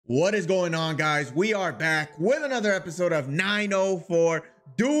What is going on, guys? We are back with another episode of 904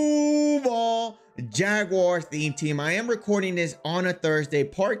 Duval Jaguars theme team. I am recording this on a Thursday.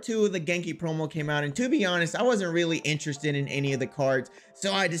 Part 2 of the Genki promo came out, and to be honest, I wasn't really interested in any of the cards,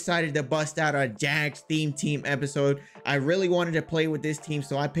 so I decided to bust out a Jags theme team episode. I really wanted to play with this team,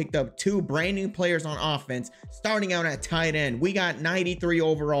 so I picked up 2 brand new players on offense, starting out at tight end. We got 93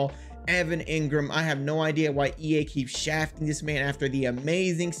 overall Evan Engram. I have no idea why EA keeps shafting this man after the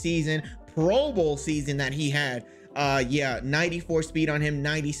amazing season, Pro Bowl season that he had. Yeah, 94 speed on him,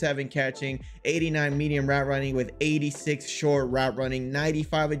 97 catching, 89 medium route running with 86 short route running,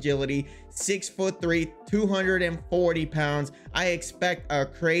 95 agility, 6'3", 240 pounds. I expect a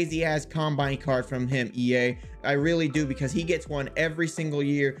crazy ass combine card from him, EA. I really do, because he gets one every single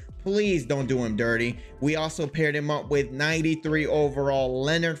year. Please don't do him dirty. We also paired him up with 93 overall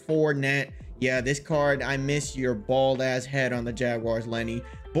Leonard Fournette. Yeah, this card, I miss your bald ass head on the Jaguars, Lenny.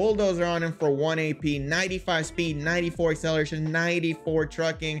 Bulldozer on him for 1 AP, 95 speed, 94 acceleration, 94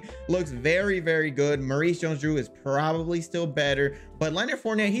 trucking. Looks very, very good. Maurice Jones-Drew is probably still better, but Leonard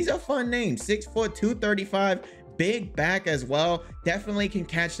Fournette, he's a fun name. 6 foot, 235, big back as well. Definitely can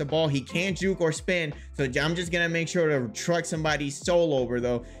catch the ball. He can't juke or spin, so I'm just gonna make sure to truck somebody's soul over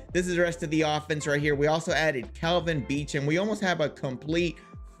though. This is the rest of the offense right here. We also added Calvin Beachum. We almost have a complete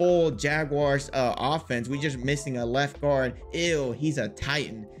full Jaguars offense. We just missing a left guard. Ew, he's a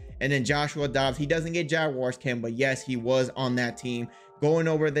titan. And then Joshua Dobbs, he doesn't get Jaguars chem, but yes, he was on that team. Going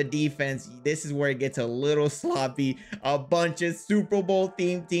over the defense, this is where it gets a little sloppy. A bunch of Super Bowl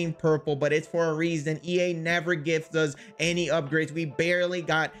themed team purple, but it's for a reason. EA never gives us any upgrades. We barely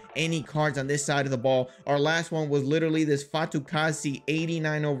got any cards on this side of the ball. Our last one was literally this Fatukasi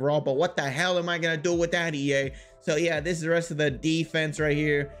 89 overall, but what the hell am I gonna do with that, EA? So yeah, this is the rest of the defense right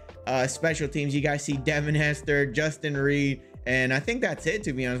here. Special teams, you guys see Devin Hester, Justin Reed, and I think that's it,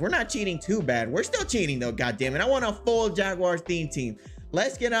 to be honest. We're not cheating too bad. We're still cheating though, goddammit. I want a full Jaguars theme team.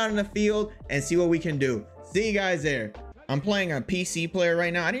 Let's get out on the field and see what we can do. See you guys there. I'm playing a PC player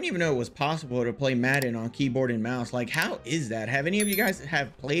right now. I didn't even know it was possible to play Madden on keyboard and mouse. Like, how is that? Have any of you guys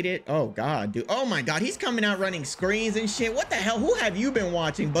have played it? Oh God, dude. Oh my God, he's coming out running screens and shit. What the hell? Who have you been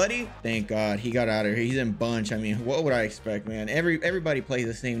watching, buddy? Thank God he got out of here. He's in bunch. I mean, what would I expect, man? Everybody plays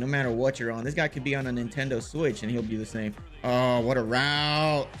the same, no matter what you're on. This guy could be on a Nintendo Switch and he'll be the same. Oh, what a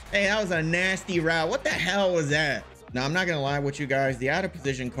route. Hey, that was a nasty route. What the hell was that? Now, I'm not gonna lie with you guys, the out of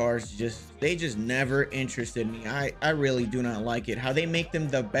position cards they just never interested me. I really do not like it how they make them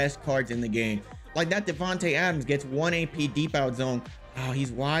the best cards in the game. Like that Devontae Adams gets 1 AP deep out zone. Oh,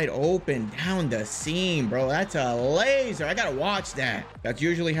 he's wide open down the seam, bro. That's a laser. I gotta watch that. That's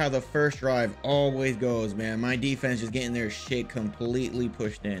usually how the first drive always goes, man. My defense just getting their shit completely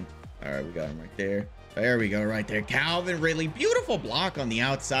pushed in. All right, we got him right there. There we go, right there. Calvin Ridley, beautiful block on the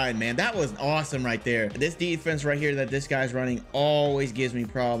outside, man. That was awesome right there. This defense right here that this guy's running always gives me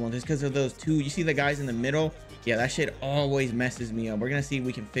problems. It's because of those two. You see the guys in the middle? Yeah, that shit always messes me up. We're gonna see if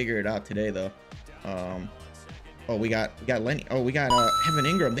we can figure it out today, though. Oh, we got Lenny. Oh, we got Evan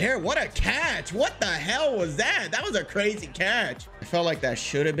Engram there. What a catch! What the hell was that? That was a crazy catch. I felt like that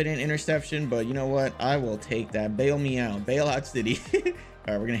should have been an interception, but you know what? I will take that. Bail me out. Bail out city. All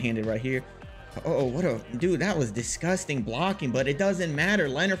right, we're gonna hand it right here. Oh, what a dude. That was disgusting blocking, but it doesn't matter.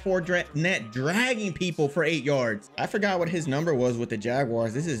 Leonard Fournette dragging people for 8 yards. I forgot what his number was with the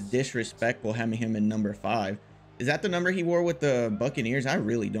Jaguars. This is disrespectful having him in number 5. Is that the number he wore with the Buccaneers? I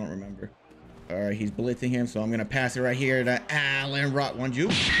really don't remember. All right, he's blitzing him, so I'm gonna pass it right here to Allen. One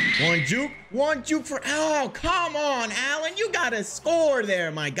juke for, oh, come on, Allen. You gotta score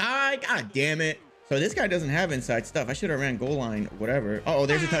there, my guy. God damn it. So this guy doesn't have inside stuff. I should have ran goal line, whatever. Uh oh,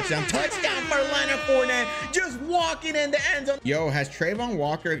 there's a touchdown. Touchdown for Leonard Fournette, just walking in the end zone. Yo, has Trayvon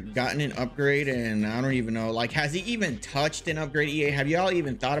Walker gotten an upgrade? And I don't even know, like, has he even touched an upgrade, EA? Have y'all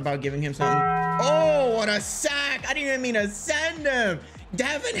even thought about giving him something? Oh, what a sack. I didn't even mean to send him.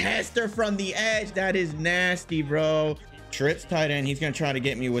 Devin Hester from the edge. That is nasty, bro. Trips tight end. He's gonna try to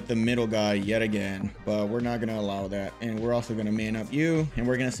get me with the middle guy yet again, but we're not gonna allow that. And we're also gonna man up you, and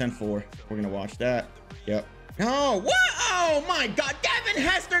we're gonna send 4. We're gonna watch that. Yep. Oh, what? Oh my God, Devin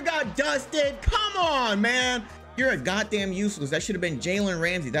Hester got dusted. Come on, man. You're a goddamn useless. That should have been Jalen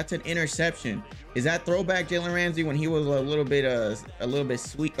Ramsey. That's an interception. Is that throwback Jalen Ramsey when he was a little bit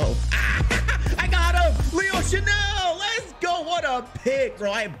sweet? Oh, I got him. Leo Chanel. Let's go. What a pick,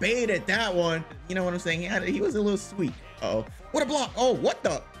 bro. I baited that one. You know what I'm saying? He was a little sweet. Uh-oh. What a block. Oh, what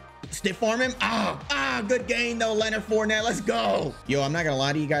the? Stiff arm him. Good game though, Leonard Fournette. Let's go. Yo, I'm not gonna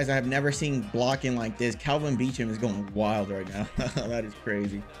lie to you guys. I have never seen blocking like this. Calvin Beachum is going wild right now. That is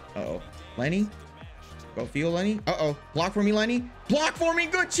crazy. Uh-oh. Lenny? Go field, Lenny. Uh-oh. Block for me, Lenny. Block for me.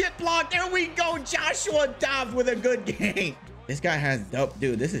 Good chip block. There we go. Joshua Dobbs with a good game. This guy has dope.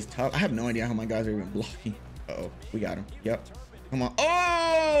 Dude, this is tough. I have no idea how my guys are even blocking. Uh-oh. We got him. Yep. Come on.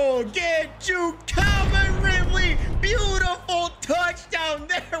 Oh, get you, Calvin Ridley. Beautiful touchdown.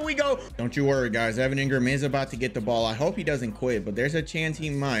 There we go. Don't you worry, guys. Evan Engram is about to get the ball. I hope he doesn't quit, but there's a chance he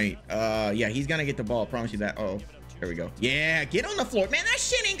might. Yeah, he's going to get the ball. I promise you that. Uh oh. There we go. Yeah, get on the floor. Man, that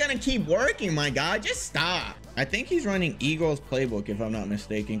shit ain't gonna keep working, my guy. Just stop. I think he's running Eagles playbook, if I'm not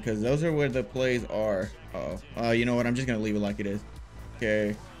mistaken, because those are where the plays are. Uh-oh. You know what? I'm just gonna leave it like it is.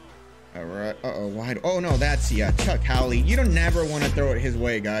 Okay. All right. Uh-oh. Wide. Oh, no, that's, yeah, Chuck Howley. You don't never want to throw it his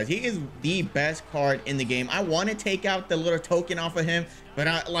way, guys. He is the best card in the game. I want to take out the little token off of him,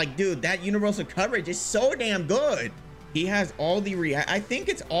 but like, dude, that universal coverage is so damn good. He has all the I think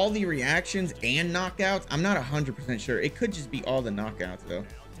it's all the reactions and knockouts. I'm not 100% sure. It could just be all the knockouts though.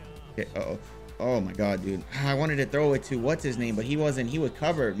 Okay. Uh-oh. Oh my God, dude. I wanted to throw it to what's his name, but he wasn't. He was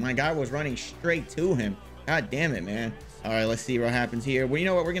covered. My guy was running straight to him. God damn it, man. All right, let's see what happens here. Well, you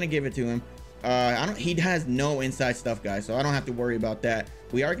know what? We're gonna give it to him. He has no inside stuff, guys, so I don't have to worry about that.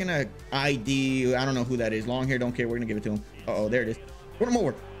 We are gonna ID. I don't know who that is. Long hair, don't care. We're gonna give it to him. Uh-oh, there it is. Put him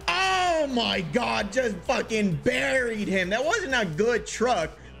over. Oh my God, just fucking buried him. That wasn't a good truck,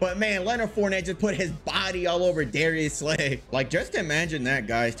 but man, Leonard Fournette just put his body all over Darius Slay. Like, just imagine that,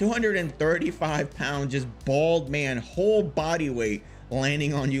 guys. 235 pounds, just bald man, whole body weight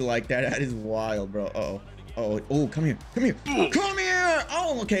landing on you like that. That is wild, bro. Uh-oh. Oh, come here. Come here. Come here.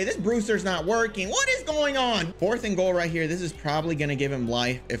 Oh, okay. This Brewster's not working. What is going on? 4th and goal right here. This is probably going to give him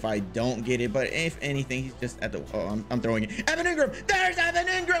life if I don't get it. But if anything, he's just at the... Oh, I'm throwing it. Evan Engram. There's Evan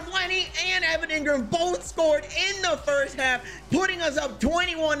Engram. Lenny and Evan Engram both scored in the first half, putting us up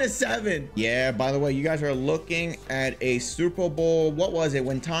 21-7. Yeah, by the way, you guys are looking at a Super Bowl. What was it?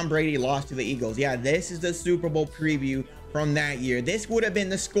 When Tom Brady lost to the Eagles. Yeah, this is the Super Bowl preview from that year. This would have been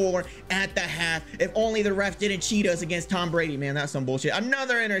the score at the half if only the refs didn't cheat us against Tom Brady. Man, that's some bullshit.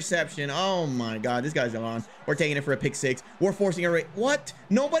 Another interception. Oh my God, this guy's on. We're taking it for a pick 6. We're forcing a rate. What?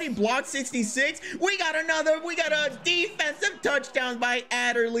 Nobody blocked 66? We got a defensive touchdown by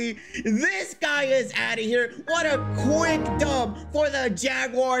Adderley. This guy is out of here. What a quick dub for the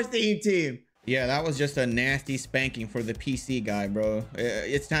Jaguars team. Yeah, that was just a nasty spanking for the PC guy, bro.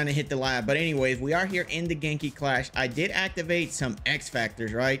 It's time to hit the lab. But anyways, we are here in the Genki Clash. I did activate some X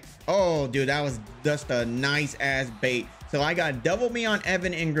Factors, right? Oh, dude, that was just a nice ass bait. So I got double me on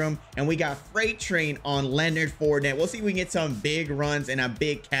Evan Engram, and we got Freight Train on Leonard Fournette. We'll see if we can get some big runs and a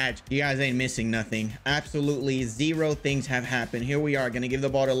big catch. You guys ain't missing nothing. Absolutely zero things have happened. Here we are, gonna give the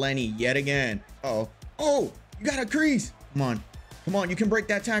ball to Lenny yet again. Uh-oh. Oh, you got a crease. Come on. Come on, you can break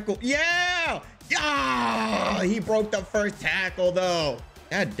that tackle. Yeah! Yeah! He broke the first tackle, though.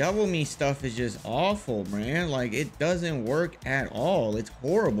 That double me stuff is just awful, man. Like, it doesn't work at all. It's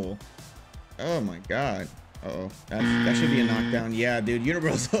horrible. Oh, my God. Uh-oh. That should be a knockdown. Yeah, dude.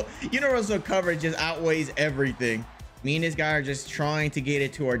 Universal coverage just outweighs everything. Me and this guy are just trying to get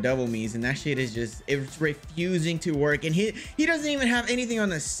it to our double me's, and that shit is just... It's refusing to work. And he doesn't even have anything on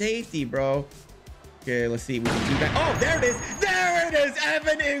the safety, bro. Okay, let's see. We can do that. Oh, there it is. There it is.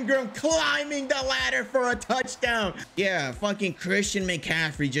 Evan Engram climbing the ladder for a touchdown. Yeah, fucking Christian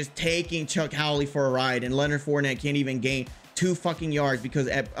McCaffrey just taking Chuck Howley for a ride, and Leonard Fournette can't even gain 2 fucking yards because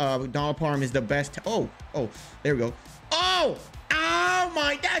Donald Parham is the best. Oh, there we go. Oh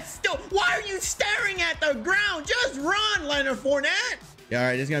my, that's still... Why are you staring at the ground? Just run, Leonard Fournette. Yeah, all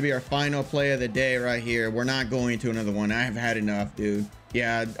right, this is gonna be our final play of the day right here. We're not going to another one. I have had enough, dude.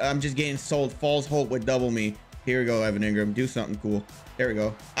 Yeah, I'm just getting sold false hope with double me. Here we go, Evan Engram. Do something cool. There we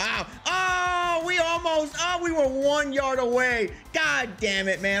go. Ow! Oh, we were 1 yard away. God damn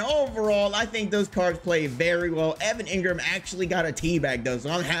it, man. Overall, I think those cards play very well. Evan Engram actually got a teabag, though, so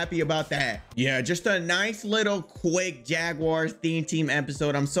I'm happy about that. Yeah, just a nice little quick Jaguars theme team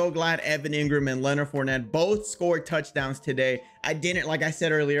episode. I'm so glad Evan Engram and Leonard Fournette both scored touchdowns today. Like I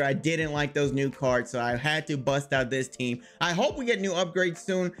said earlier, I didn't like those new cards, so I had to bust out this team. I hope we get new upgrades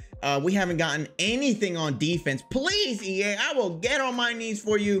soon. We haven't gotten anything on defense. Please, EA, I will get on my knees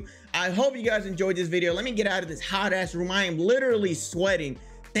for you. I hope you guys enjoyed this video. Let me get out of this hot ass room. I am literally sweating.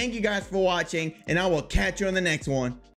 Thank you guys for watching, and I will catch you on the next one.